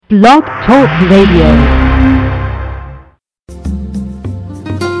Blog Talk Radio.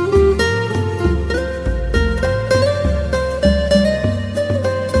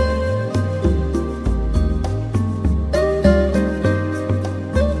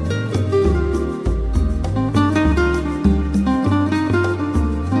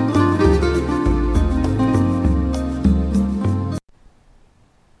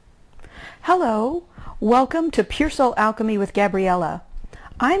 Hello, welcome to Pure Soul Alchemy with Gabriella.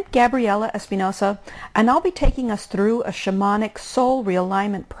 I'm Gabriella Espinosa, and I'll be taking us through a shamanic soul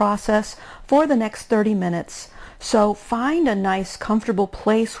realignment process for the next 30 minutes. So find a nice, comfortable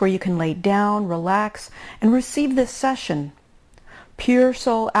place where you can lay down, relax, and receive this session. Pure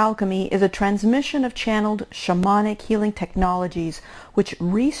Soul Alchemy is a transmission of channeled shamanic healing technologies which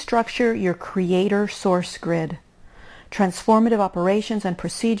restructure your creator source grid. Transformative operations and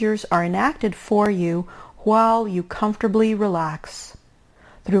procedures are enacted for you while you comfortably relax.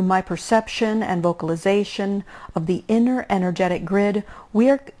 Through my perception and vocalization of the inner energetic grid, we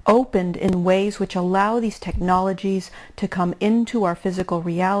are opened in ways which allow these technologies to come into our physical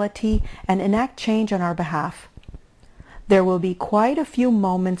reality and enact change on our behalf. There will be quite a few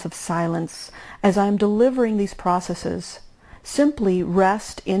moments of silence as I am delivering these processes. Simply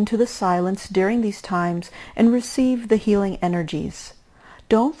rest into the silence during these times and receive the healing energies.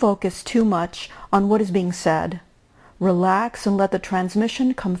 Don't focus too much on what is being said. Relax and let the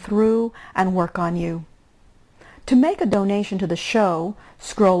transmission come through and work on you. To make a donation to the show,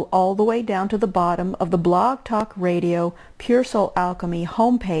 scroll all the way down to the bottom of the Blog Talk Radio Pure Soul Alchemy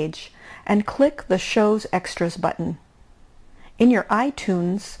homepage and click the Show's Extras button. In your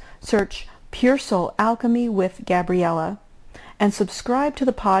iTunes, search Pure Soul Alchemy with Gabriella and subscribe to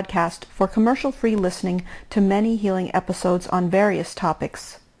the podcast for commercial-free listening to many healing episodes on various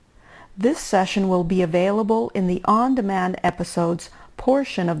topics. This session will be available in the on-demand episodes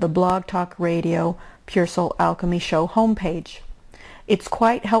portion of the Blog Talk Radio Pure Soul Alchemy Show homepage. It's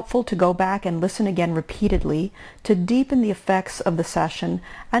quite helpful to go back and listen again repeatedly to deepen the effects of the session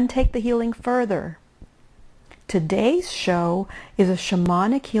and take the healing further. Today's show is a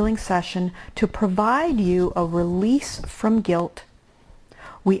shamanic healing session to provide you a release from guilt.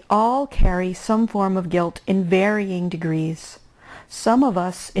 We all carry some form of guilt in varying degrees. Some of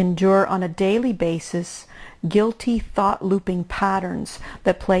us endure on a daily basis guilty thought looping patterns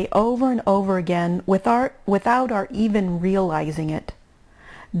that play over and over again without our even realizing it.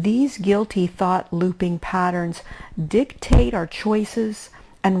 These guilty thought looping patterns dictate our choices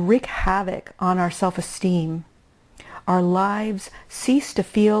and wreak havoc on our self-esteem. Our lives cease to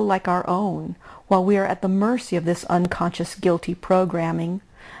feel like our own while we are at the mercy of this unconscious guilty programming,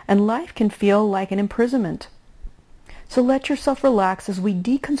 and life can feel like an imprisonment. So let yourself relax as we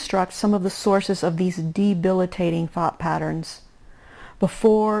deconstruct some of the sources of these debilitating thought patterns.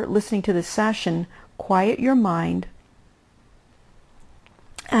 Before listening to this session, quiet your mind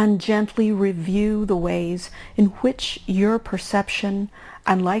and gently review the ways in which your perception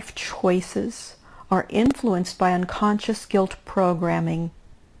and life choices are influenced by unconscious guilt programming.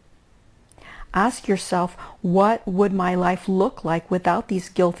 Ask yourself, what would my life look like without these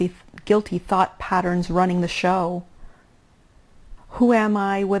guilty thought patterns running the show? Who am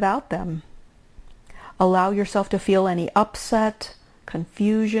I without them? Allow yourself to feel any upset,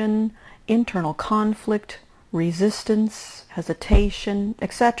 confusion, internal conflict, resistance, hesitation,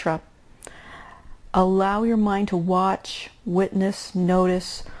 etc. Allow your mind to watch, witness,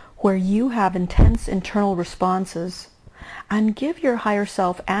 notice where you have intense internal responses, and give your higher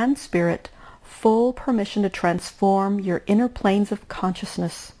self and spirit full permission to transform your inner planes of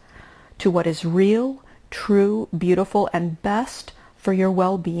consciousness to what is real, true, beautiful, and best for your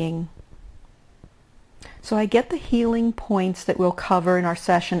well-being. So I get the healing points that we'll cover in our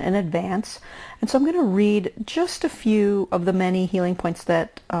session in advance, and so I'm going to read just a few of the many healing points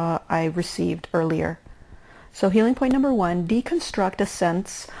that I received earlier. So healing point number 1, deconstruct a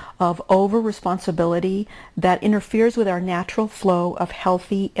sense of over-responsibility that interferes with our natural flow of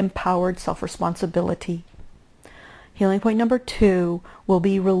healthy, empowered self-responsibility. Healing point number 2 will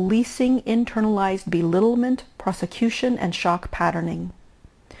be releasing internalized belittlement, prosecution, and shock patterning.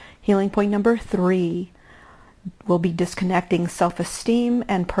 Healing point number 3 will be disconnecting self-esteem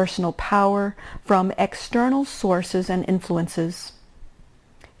and personal power from external sources and influences.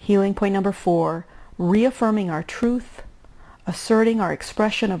 Healing point number 4, reaffirming our truth, asserting our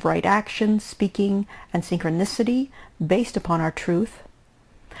expression of right action, speaking, and synchronicity based upon our truth.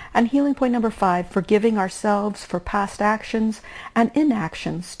 And healing point number 5, forgiving ourselves for past actions and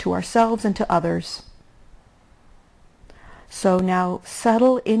inactions to ourselves and to others. So now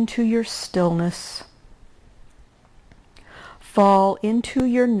settle into your stillness. Fall into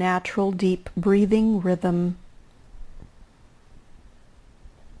your natural deep breathing rhythm.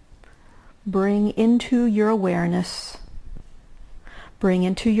 Bring into your awareness, bring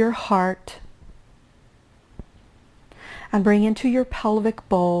into your heart, and bring into your pelvic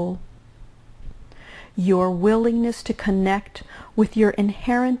bowl your willingness to connect with your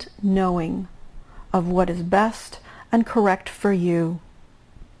inherent knowing of what is best and correct for you.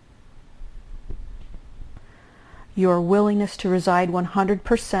 Your willingness to reside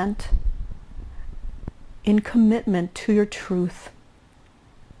 100% in commitment to your truth.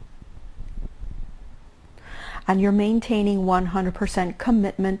 And you're maintaining 100%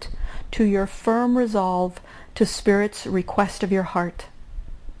 commitment to your firm resolve to Spirit's request of your heart.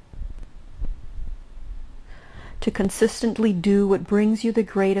 To consistently do what brings you the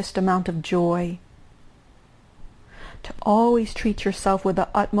greatest amount of joy. To always treat yourself with the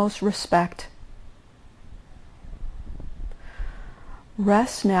utmost respect.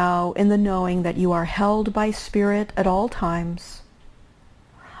 Rest now in the knowing that you are held by Spirit at all times,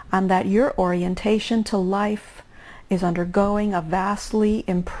 and that your orientation to life is undergoing a vastly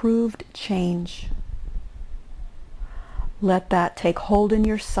improved change. Let that take hold in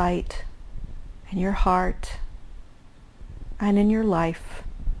your sight, in your heart, and in your life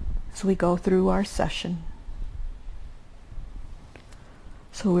as we go through our session.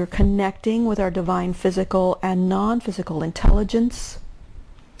 So we're connecting with our divine physical and non-physical intelligence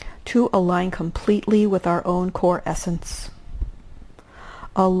to align completely with our own core essence.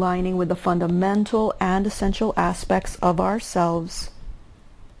 Aligning with the fundamental and essential aspects of ourselves.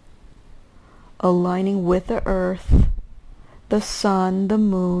 Aligning with the earth, the sun, the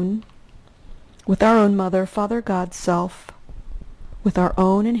moon, with our own Mother, Father, God self, with our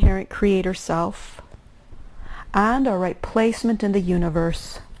own inherent Creator self, and our right placement in the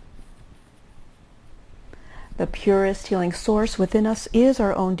universe. The purest healing source within us is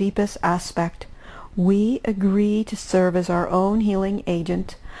our own deepest aspect. We agree to serve as our own healing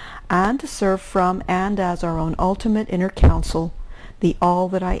agent and to serve from and as our own ultimate inner counsel, the All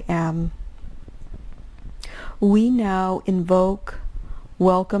that I Am. We now invoke,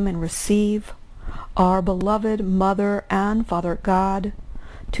 welcome, and receive our beloved Mother and Father God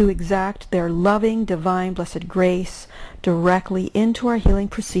to exact their loving, divine, blessed grace directly into our healing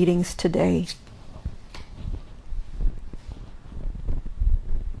proceedings today.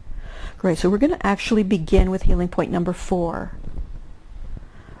 Great, so we're going to actually begin with healing point number 4.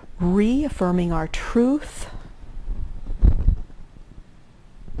 Reaffirming our truth,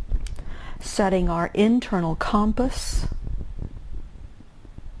 setting our internal compass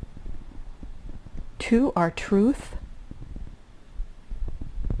to our truth,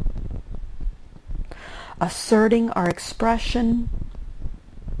 asserting our expression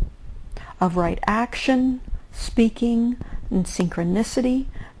of right action, speaking, and synchronicity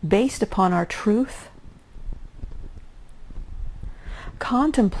based upon our truth,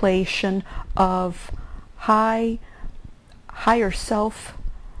 contemplation of higher self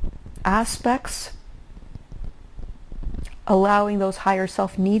aspects, allowing those higher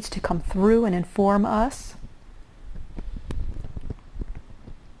self needs to come through and inform us,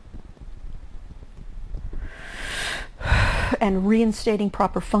 and reinstating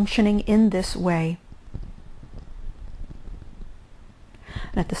proper functioning in this way.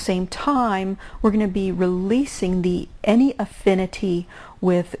 And at the same time, we're going to be releasing any affinity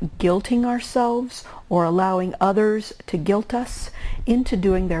with guilting ourselves or allowing others to guilt us into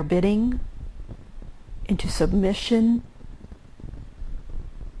doing their bidding, into submission,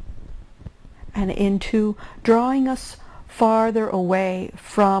 and into drawing us farther away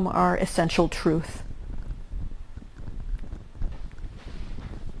from our essential truth.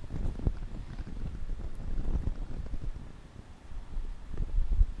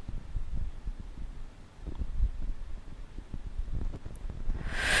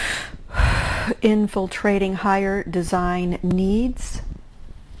 Infiltrating higher design needs,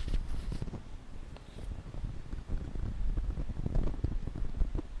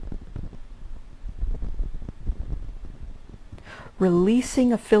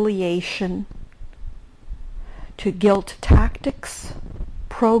 releasing affiliation to guilt tactics,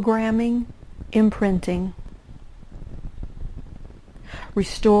 programming, imprinting,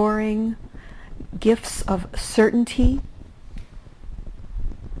 restoring gifts of certainty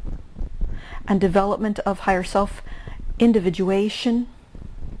and development of higher self individuation,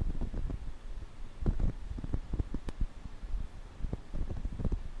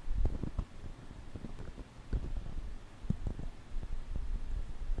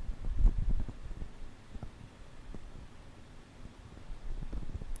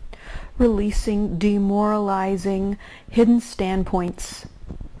 releasing demoralizing hidden standpoints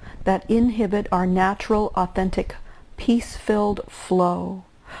that inhibit our natural, authentic, peace-filled flow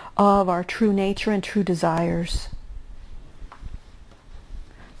of our true nature and true desires.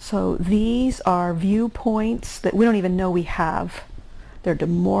 So these are viewpoints that we don't even know we have. They're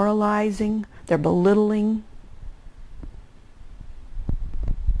demoralizing, they're belittling,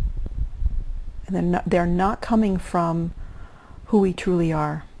 and they're not coming from who we truly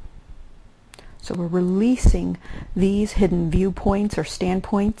are. So we're releasing these hidden viewpoints or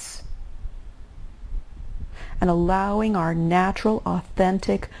standpoints and allowing our natural,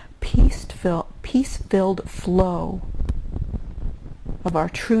 authentic, peace-filled flow of our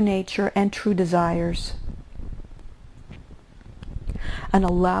true nature and true desires, and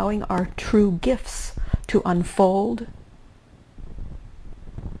allowing our true gifts to unfold,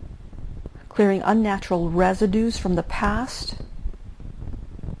 clearing unnatural residues from the past,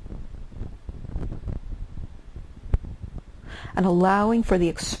 and allowing for the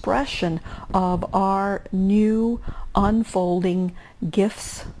expression of our new unfolding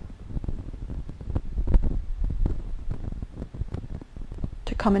gifts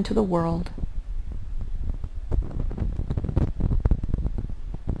to come into the world.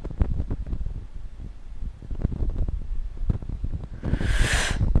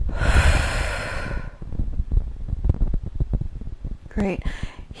 Great.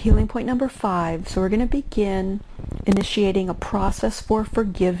 Healing point number 5. So we're going to begin initiating a process for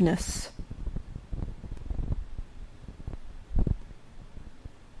forgiveness.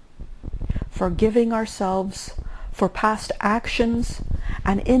 Forgiving ourselves for past actions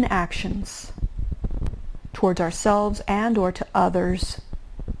and inactions towards ourselves and or to others.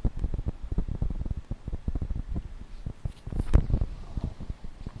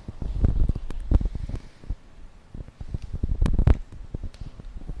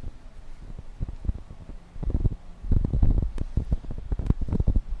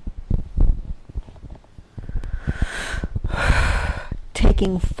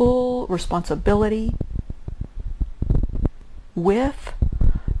 Taking full responsibility with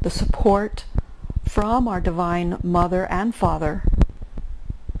the support from our Divine Mother and Father.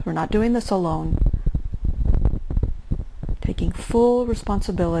 We're not doing this alone. Taking full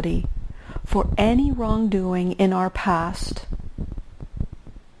responsibility for any wrongdoing in our past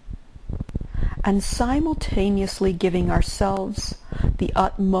and simultaneously giving ourselves the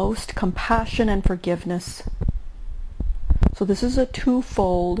utmost compassion and forgiveness. So this is a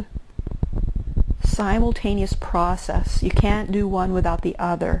twofold, simultaneous process. You can't do one without the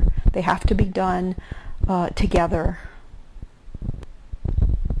other. They have to be done together.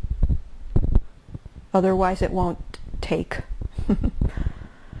 Otherwise, it won't take.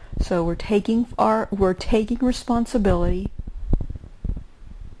 So we're taking responsibility.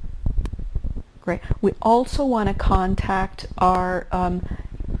 Great. We also want to contact our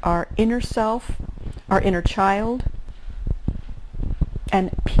inner self, our inner child, and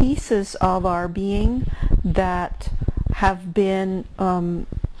pieces of our being that have been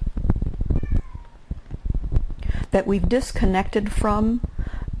that we've disconnected from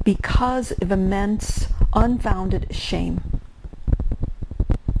because of immense unfounded shame.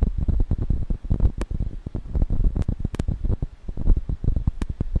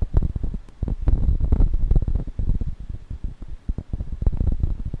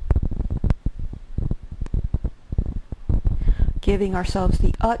 Giving ourselves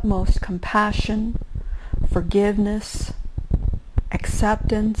the utmost compassion, forgiveness,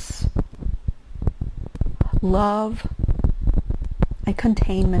 acceptance, love, and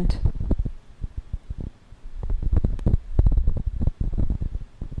containment.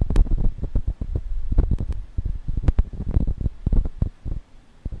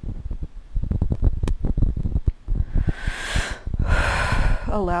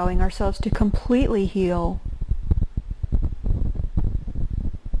 Allowing ourselves to completely heal.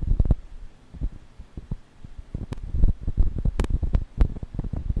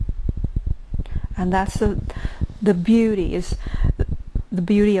 And that's the beauty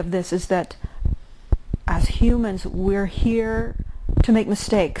of this is that as humans we're here to make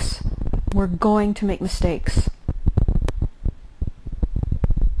mistakes. We're going to make mistakes.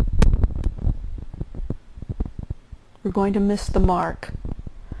 We're going to miss the mark.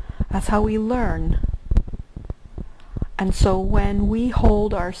 That's how we learn. And so when we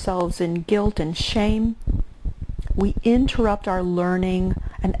hold ourselves in guilt and shame, we interrupt our learning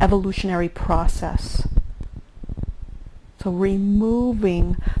and evolutionary process. So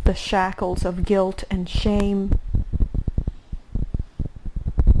removing the shackles of guilt and shame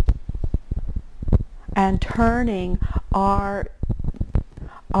and turning our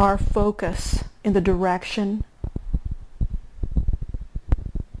our focus in the direction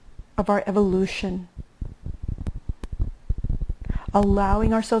of our evolution,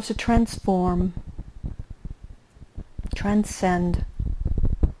 allowing ourselves to transform, transcend,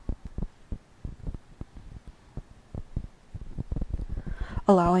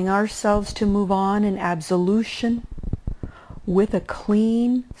 allowing ourselves to move on in absolution with a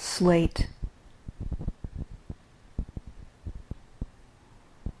clean slate.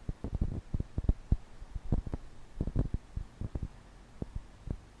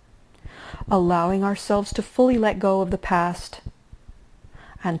 Allowing ourselves to fully let go of the past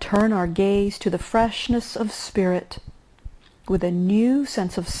and turn our gaze to the freshness of spirit with a new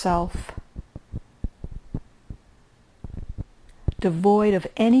sense of self, devoid of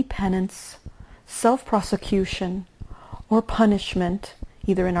any penance, self-prosecution, or punishment,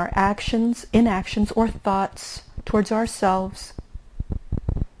 either in our actions, inactions, or thoughts towards ourselves.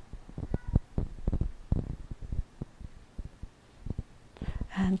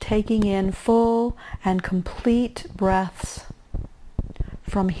 And taking in full and complete breaths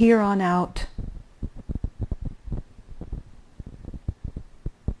from here on out.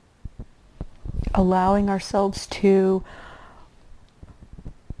 Allowing ourselves to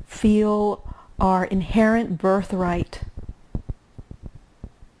feel our inherent birthright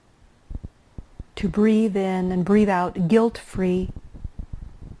to breathe in and breathe out guilt-free.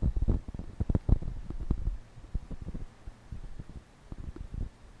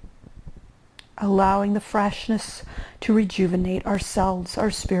 Allowing the freshness to rejuvenate our selves,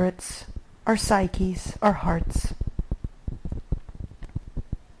 our spirits, our psyches, our hearts.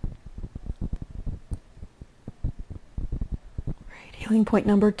 Right, healing point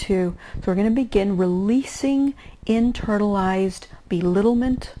number 2. So we're going to begin releasing internalized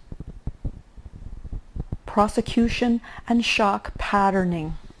belittlement, prosecution, and shock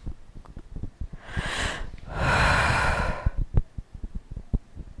patterning.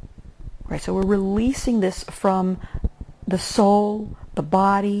 Right, so we're releasing this from the soul, the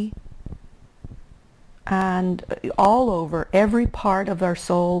body, and all over, every part of our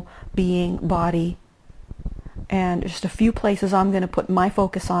soul, being, body. And just a few places I'm going to put my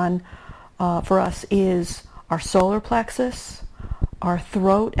focus on for us is our solar plexus, our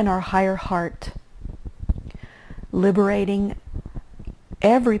throat, and our higher heart. Liberating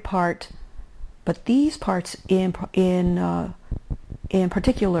every part, but these parts in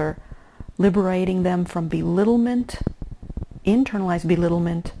particular, liberating them from belittlement, internalized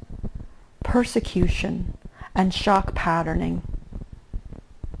belittlement, persecution, and shock patterning.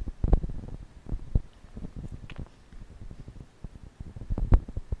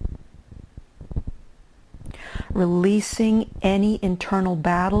 Releasing any internal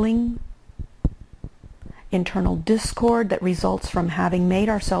battling, internal discord that results from having made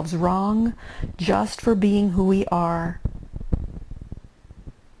ourselves wrong just for being who we are.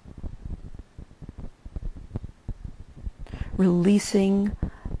 Releasing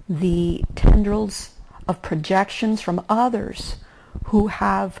the tendrils of projections from others who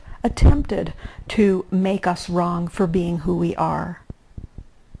have attempted to make us wrong for being who we are.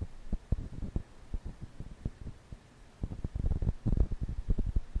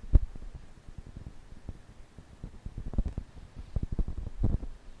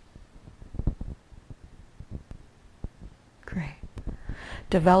 Great.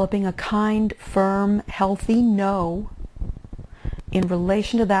 Developing a kind, firm, healthy no in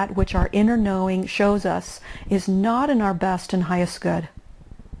relation to that which our inner knowing shows us is not in our best and highest good.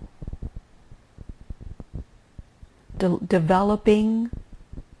 Developing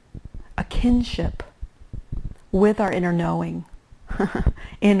a kinship with our inner knowing,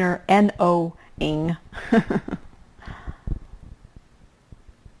 inner N-O-ing.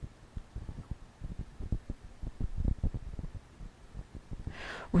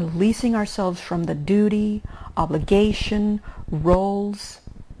 Releasing ourselves from the duty, obligation, roles,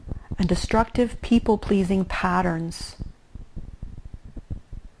 and destructive people-pleasing patterns,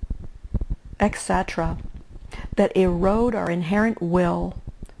 etc., that erode our inherent will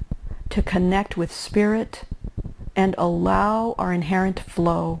to connect with spirit and allow our inherent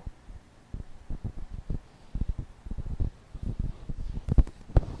flow.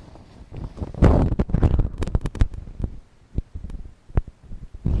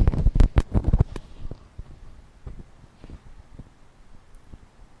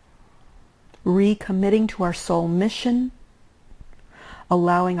 Recommitting to our soul mission,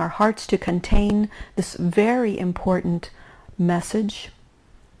 allowing our hearts to contain this very important message.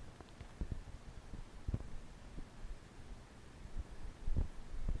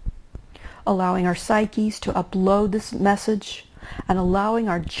 Allowing our psyches to upload this message and allowing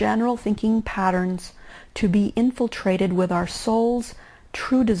our general thinking patterns to be infiltrated with our soul's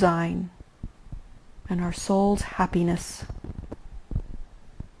true design and our soul's happiness.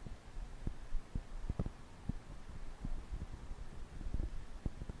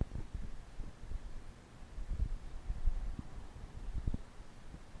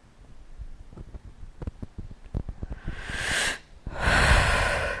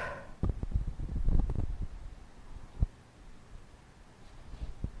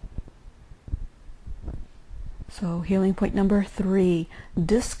 So healing point number 3,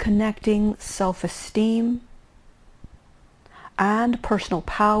 disconnecting self-esteem and personal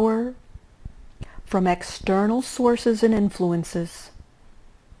power from external sources and influences.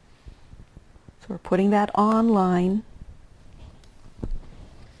 So we're putting that online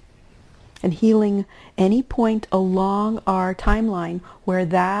and healing any point along our timeline where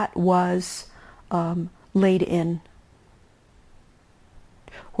that was laid in,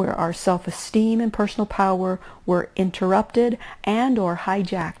 where our self-esteem and personal power were interrupted and or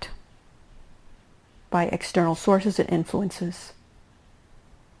hijacked by external sources and influences.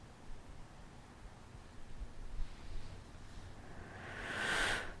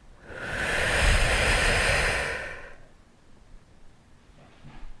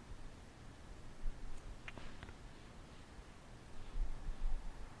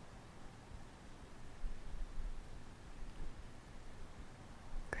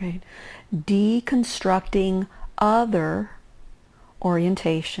 Great. Deconstructing other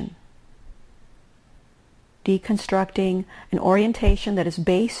orientation. Deconstructing an orientation that is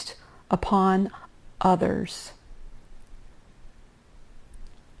based upon others.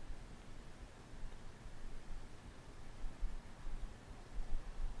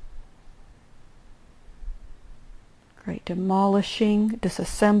 Great. Demolishing,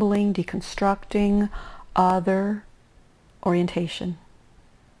 disassembling, deconstructing other orientation.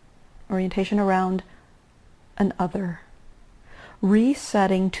 Orientation around an other.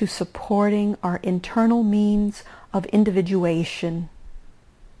 Resetting to supporting our internal means of individuation.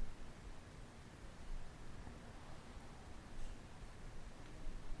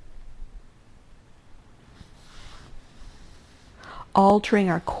 Altering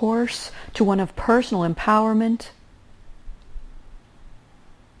our course to one of personal empowerment,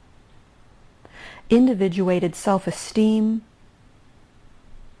 individuated self-esteem,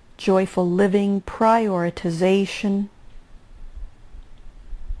 joyful living, prioritization,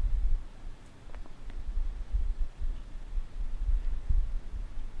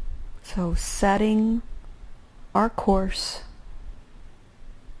 so setting our course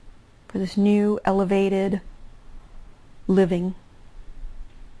for this new elevated living.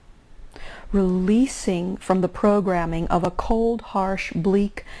 Releasing from the programming of a cold, harsh,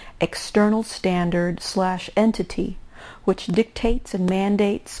 bleak external standard/entity which dictates and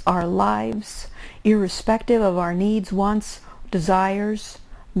mandates our lives, irrespective of our needs, wants, desires,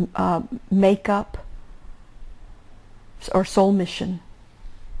 makeup, or soul mission.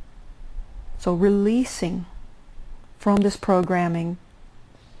 So releasing from this programming.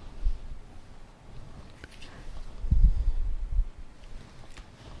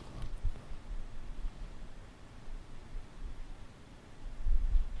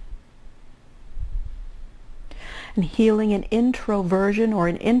 And healing an introversion or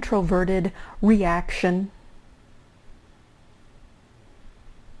an introverted reaction.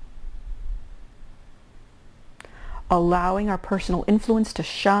 Allowing our personal influence to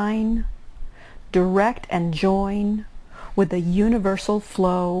shine, direct and join with the universal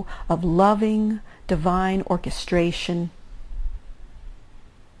flow of loving, divine orchestration.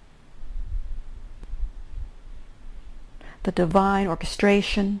 The divine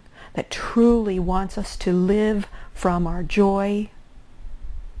orchestration that truly wants us to live from our joy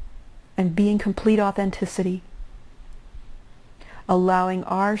and be in complete authenticity. Allowing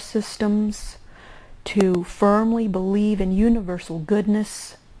our systems to firmly believe in universal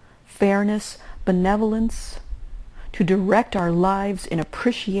goodness, fairness, benevolence, to direct our lives in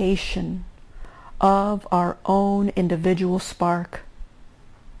appreciation of our own individual spark.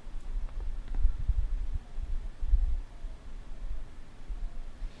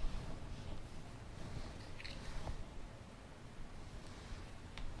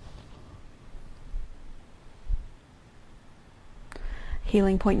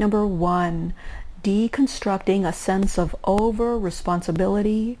 Healing point number 1, deconstructing a sense of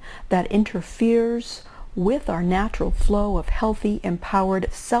over-responsibility that interferes with our natural flow of healthy, empowered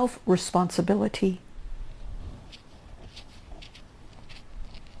self-responsibility.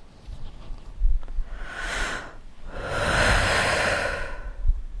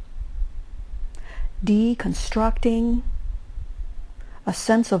 Deconstructing a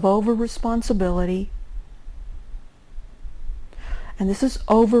sense of over-responsibility. And this is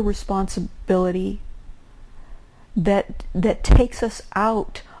over-responsibility that takes us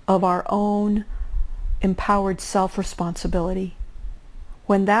out of our own empowered self-responsibility.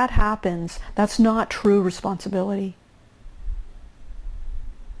 When that happens, that's not true responsibility.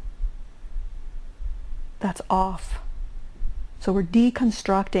 That's off. So we're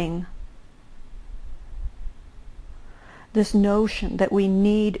deconstructing this notion that we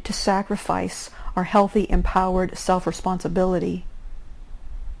need to sacrifice our healthy, empowered self-responsibility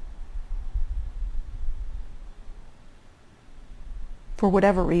for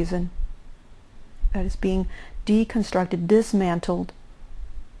whatever reason. That is being deconstructed, dismantled,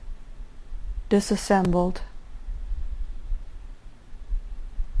 disassembled.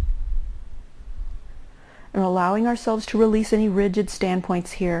 And allowing ourselves to release any rigid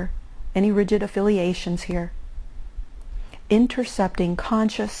standpoints here, any rigid affiliations here. Intercepting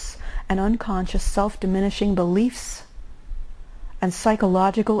conscious and unconscious self-diminishing beliefs and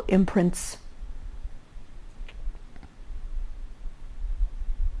psychological imprints.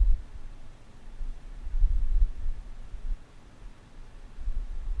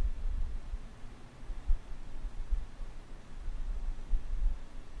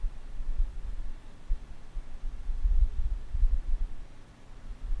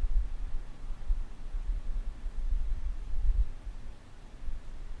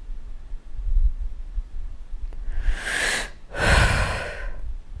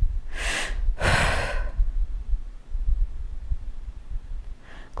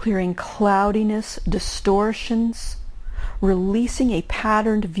 Clearing cloudiness, distortions, releasing a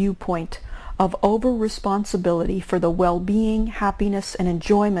patterned viewpoint of over-responsibility for the well-being, happiness, and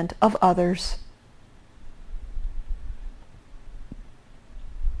enjoyment of others.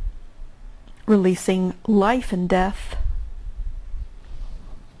 Releasing life and death,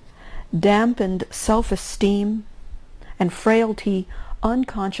 dampened self-esteem, and frailty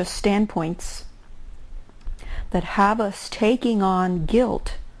unconscious standpoints that have us taking on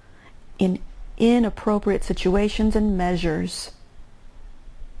guilt in inappropriate situations and measures.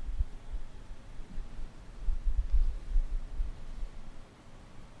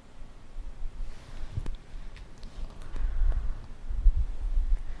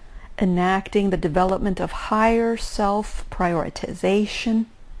 Enacting the development of higher self-prioritization.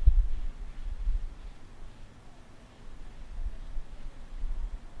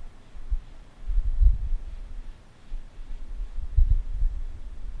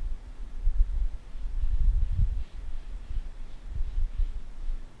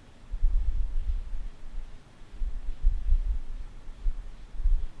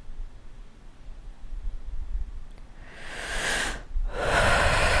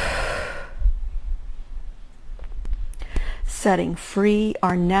 Setting free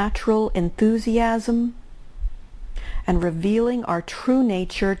our natural enthusiasm and revealing our true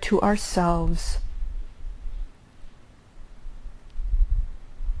nature to ourselves.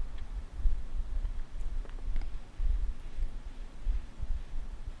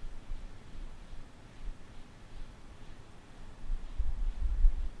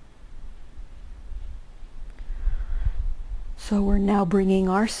 So we're now bringing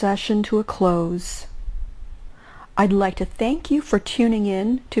our session to a close. I'd like to thank you for tuning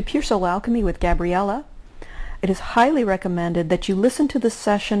in to Pure Soul Alchemy with Gabriella. It is highly recommended that you listen to this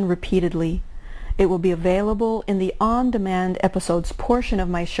session repeatedly. It will be available in the on-demand episodes portion of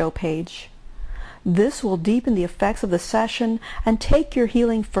my show page. This will deepen the effects of the session and take your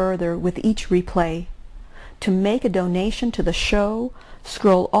healing further with each replay. To make a donation to the show,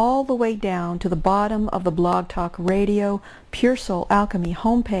 scroll all the way down to the bottom of the Blog Talk Radio Pure Soul Alchemy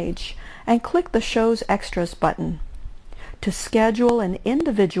homepage and click the show's extras button. To schedule an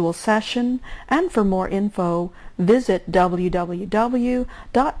individual session and for more info, visit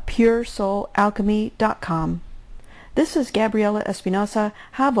www.puresoulalchemy.com. This is Gabriella Espinosa.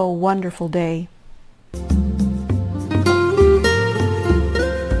 Have a wonderful day.